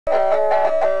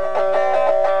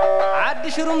عد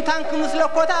شروم تانك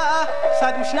مسلكوتا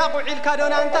ساد مشنا قعيل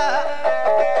كادونانتا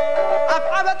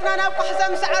أبعبتنا نبقى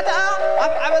حزم ساعتا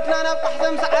أبعبتنا نبقى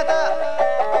حزم ساعتا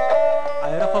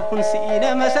أيرخبكن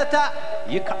سئينا مستا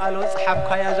يكالو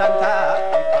صحابك يا جانتا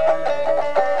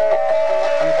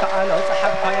يكالو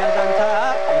صحابك يا جانتا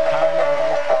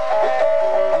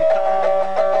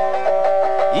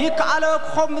يكالو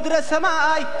خم مدرس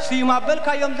سماي سيما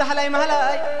بلكا يوم زهلاي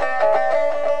مهلاي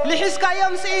لحسكا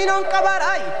يوم سئينون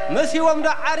كباراي مسيوم دا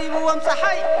عريب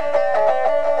ومسحاي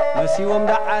مسيوم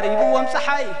دا عريب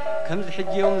ومسحاي كم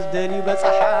زحجي يوم زدلي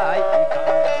بصحاي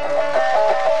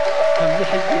كم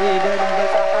زحجي دلي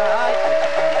بصحاي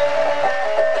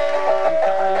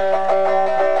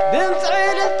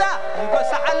بمسعيل التا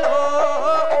يبسعلو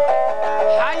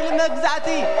حايل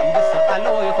مجزعتي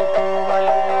يبسعلو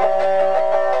يخطوبالو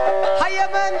هيا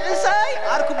من عساي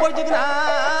أركبو جقنا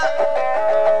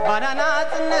بانانا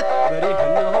تنت بريح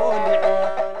النهولي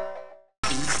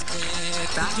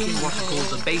Back in what are called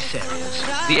the base areas,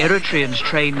 the Eritreans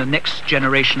train the next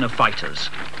generation of fighters,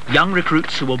 young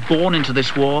recruits who were born into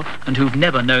this war and who've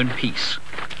never known peace.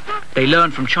 They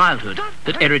learn from childhood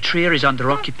that Eritrea is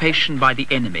under occupation by the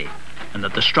enemy, and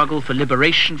that the struggle for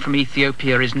liberation from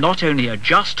Ethiopia is not only a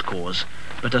just cause,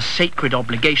 but a sacred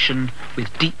obligation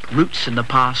with deep roots in the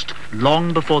past,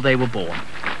 long before they were born.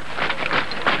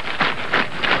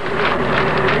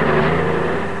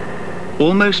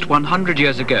 Almost 100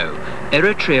 years ago,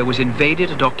 Eritrea was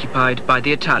invaded and occupied by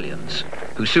the Italians,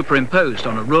 who superimposed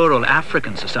on a rural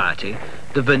African society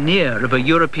the veneer of a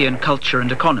European culture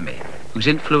and economy, whose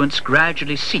influence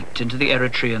gradually seeped into the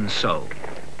Eritrean soul.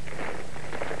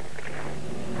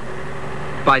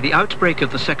 By the outbreak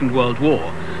of the Second World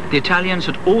War, the Italians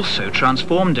had also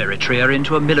transformed Eritrea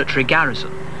into a military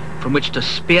garrison, from which to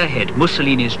spearhead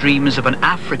Mussolini's dreams of an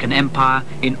African empire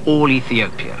in all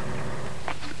Ethiopia.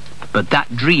 But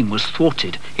that dream was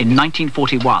thwarted in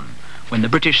 1941, when the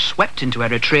British swept into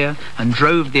Eritrea and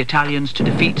drove the Italians to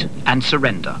defeat and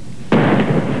surrender.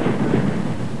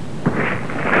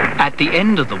 At the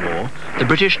end of the war, the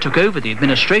British took over the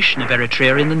administration of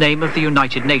Eritrea in the name of the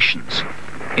United Nations,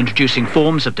 introducing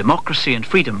forms of democracy and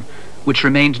freedom which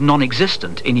remained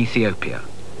non-existent in Ethiopia.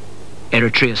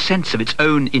 Eritrea's sense of its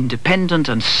own independent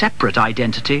and separate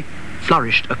identity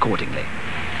flourished accordingly.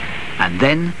 And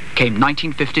then came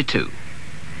 1952.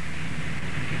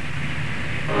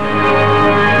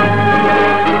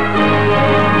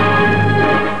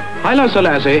 Haile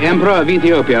Selassie, Emperor of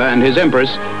Ethiopia, and his Empress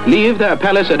leave their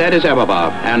palace at Addis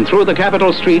Ababa and through the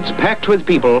capital streets packed with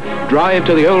people drive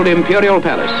to the old imperial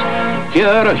palace. Here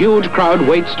a huge crowd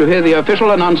waits to hear the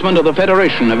official announcement of the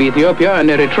Federation of Ethiopia and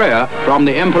Eritrea from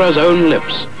the Emperor's own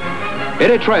lips.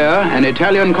 Eritrea, an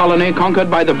Italian colony conquered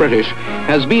by the British,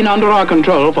 has been under our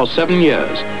control for 7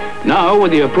 years. Now,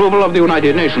 with the approval of the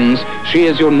United Nations, she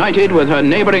is united with her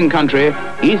neighboring country,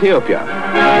 Ethiopia.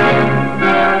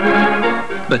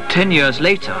 But 10 years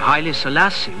later, Haile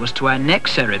Selassie was to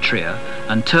annex Eritrea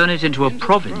and turn it into a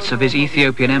province of his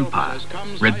Ethiopian empire.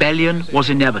 Rebellion was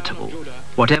inevitable,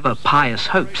 whatever pious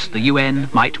hopes the UN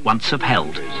might once have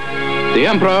held. The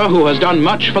Emperor, who has done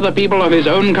much for the people of his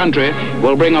own country,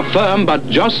 will bring a firm but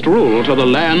just rule to the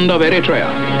land of Eritrea.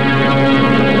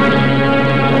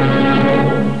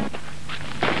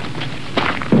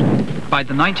 By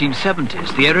the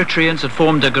 1970s, the Eritreans had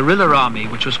formed a guerrilla army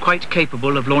which was quite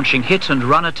capable of launching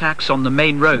hit-and-run attacks on the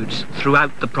main roads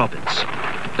throughout the province.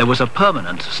 There was a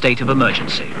permanent state of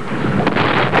emergency.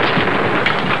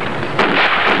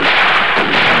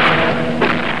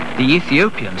 The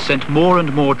Ethiopians sent more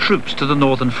and more troops to the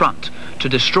northern front to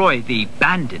destroy the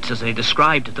bandits, as they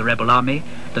described the rebel army,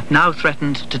 that now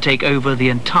threatened to take over the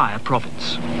entire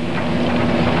province.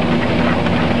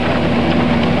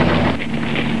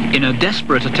 In a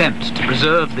desperate attempt to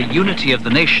preserve the unity of the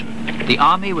nation, the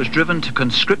army was driven to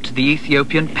conscript the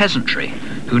Ethiopian peasantry,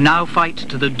 who now fight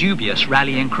to the dubious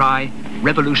rallying cry,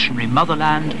 "Revolutionary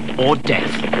Motherland or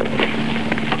Death."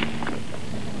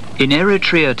 In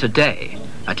Eritrea today,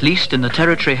 at least in the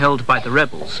territory held by the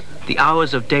rebels, the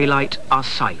hours of daylight are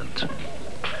silent.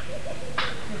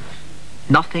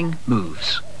 Nothing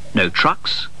moves. No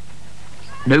trucks,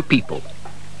 no people.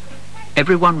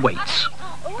 Everyone waits,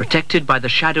 protected by the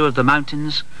shadow of the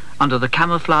mountains, under the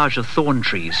camouflage of thorn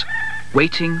trees,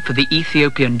 waiting for the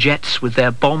Ethiopian jets with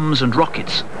their bombs and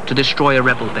rockets to destroy a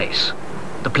rebel base.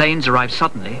 The planes arrive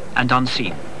suddenly and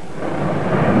unseen.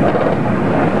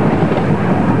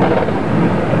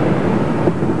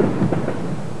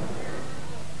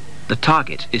 The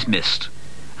target is missed,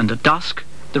 and at dusk,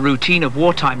 the routine of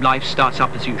wartime life starts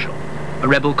up as usual. a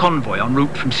rebel convoy en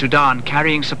route from Sudan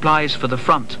carrying supplies for the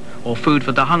front or food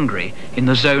for the hungry in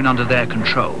the zone under their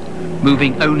control,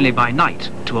 moving only by night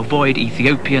to avoid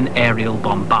Ethiopian aerial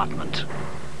bombardment.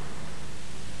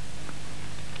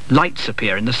 Lights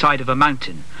appear in the side of a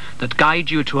mountain that guide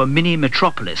you to a mini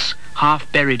metropolis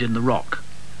half buried in the rock.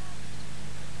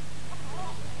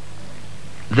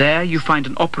 There you find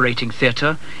an operating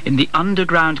theatre in the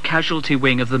underground casualty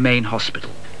wing of the main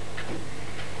hospital.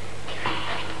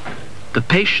 The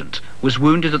patient was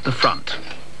wounded at the front.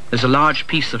 There's a large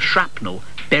piece of shrapnel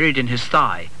buried in his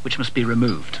thigh, which must be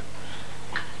removed.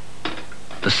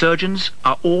 The surgeons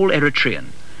are all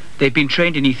Eritrean. They've been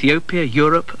trained in Ethiopia,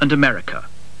 Europe and America.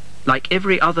 Like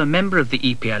every other member of the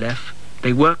EPLF,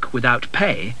 they work without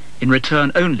pay, in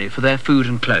return only for their food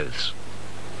and clothes.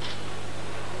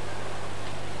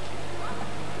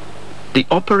 The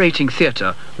operating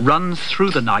theatre runs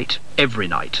through the night, every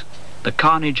night. The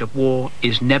carnage of war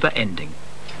is never ending.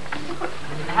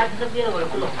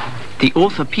 The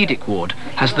orthopedic ward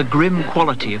has the grim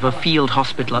quality of a field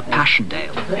hospital at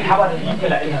Passchendaele.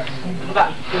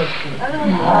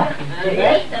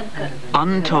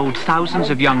 Untold thousands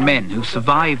of young men who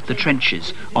survived the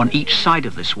trenches on each side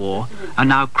of this war are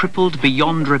now crippled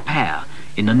beyond repair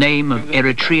in the name of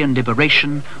Eritrean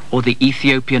liberation or the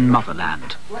Ethiopian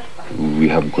motherland. We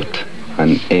have got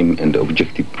an aim and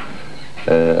objective.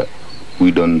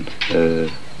 We don't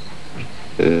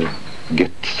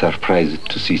get surprised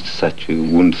to see such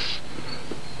wounds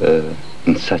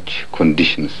in such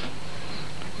conditions.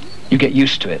 You get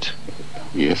used to it?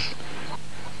 Yes.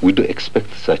 We do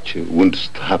expect such wounds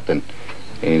to happen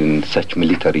in such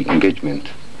military engagement.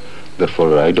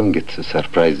 Therefore, I don't get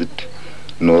surprised,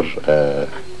 nor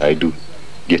I do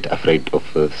get afraid of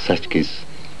such case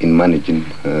in managing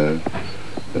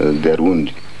their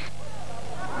wound.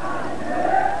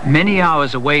 Many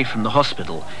hours away from the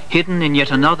hospital, hidden in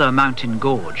yet another mountain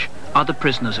gorge, are the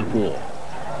prisoners of war.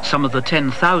 Some of the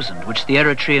 10,000 which the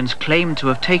Eritreans claim to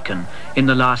have taken in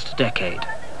the last decade.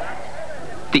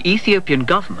 The Ethiopian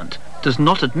government does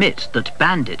not admit that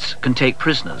bandits can take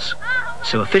prisoners,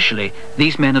 so officially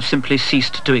these men have simply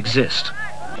ceased to exist.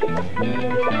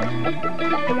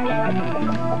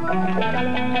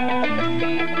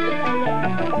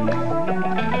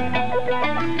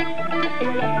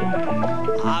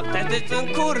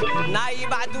 تذكر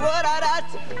نايبعد ورارات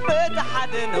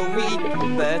بتحد نوي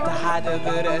بتحد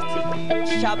برت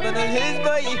شابن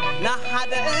الهزبي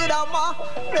نحد إرما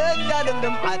رجال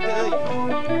دمعتي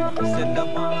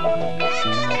سلما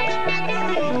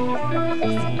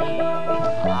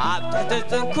عبد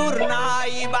تذكر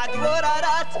نايبعد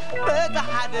ورارات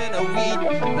بتحد نوي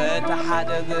بتحد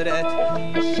برت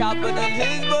شابن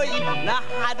الهزبي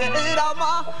نحد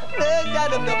إرما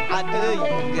رجال دمعتي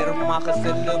قرما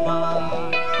خسلما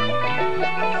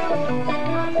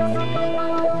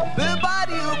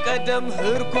بباريو قدم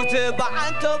هركوت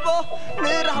بعنتبو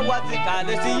نرهوات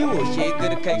كالسيو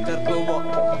شيكر كي تركبو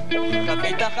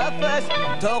خفي تخفس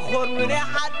تخور من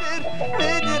حدر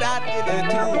ندرات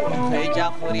إلتو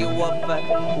خيجا خوري وفا